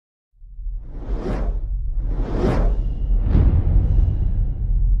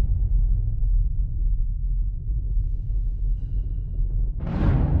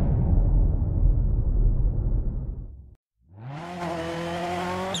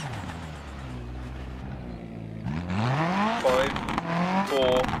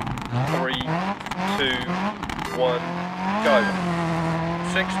1, go.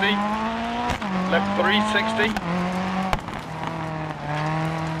 60, left 3, 60,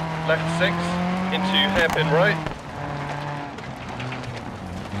 left 6, into hairpin right,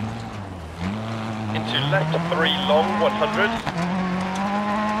 into left 3 long 100,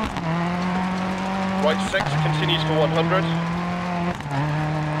 right 6 continues for 100,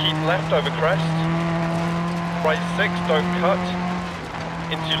 keep left over crest, right 6 don't cut,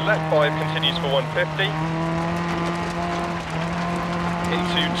 into left 5 continues for 150,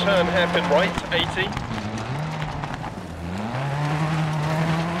 into turn hairpin right 80,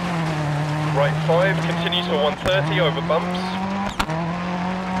 right 5 continues for 130 over bumps,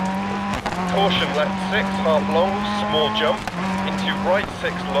 caution left 6 half long, small jump, into right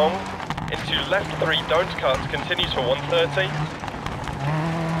 6 long, into left 3 don't cut, continues for 130,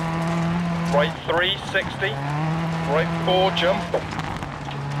 right 3 60, right 4 jump,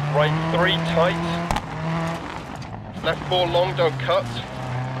 right 3 tight, left 4 long don't cut,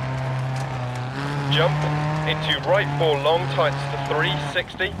 jump, into right 4 long tights to 3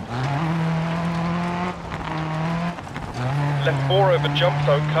 60, left 4 over jump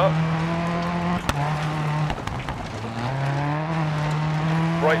don't cut,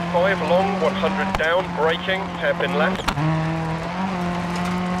 right 5 long 100 down, braking, hairpin left,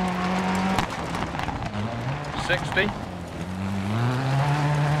 60,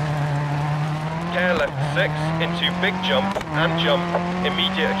 care left 6, into big jump and jump,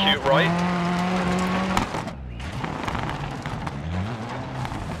 immediate acute right,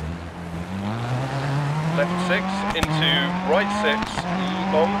 left 6, into right 6,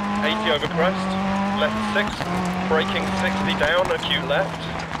 long, 80 over crest, left 6, braking 60 down, acute left,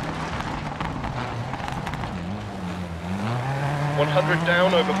 100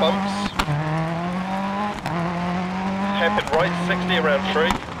 down over bumps, hairpin right 60 around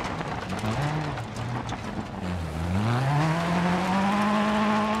tree,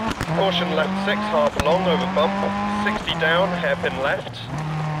 caution left 6 half long over bump, 60 down, hairpin left,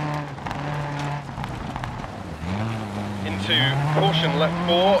 into caution left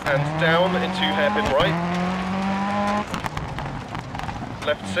 4 and down into hairpin right,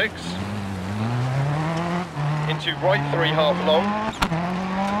 left 6, into right 3 half long,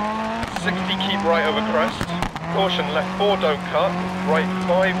 60 keep right over crest, caution left 4 don't cut, right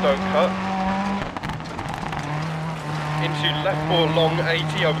 5 don't cut, into left 4 long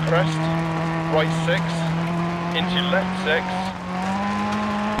 80 over crest, right 6, into left 6,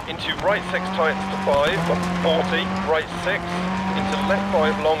 into right 6 tightens to 5, 40, right 6, into left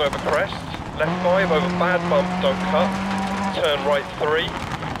 5 long over crest, left 5 over bad bump don't cut, turn right 3,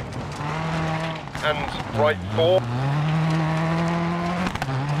 and right 4,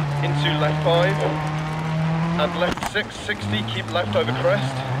 into left 5, and left 6, 60, keep left over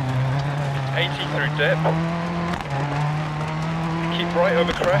crest, 80 through dip, keep right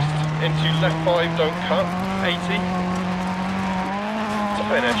over crest, into left 5 don't cut, 80, to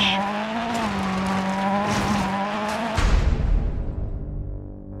finish.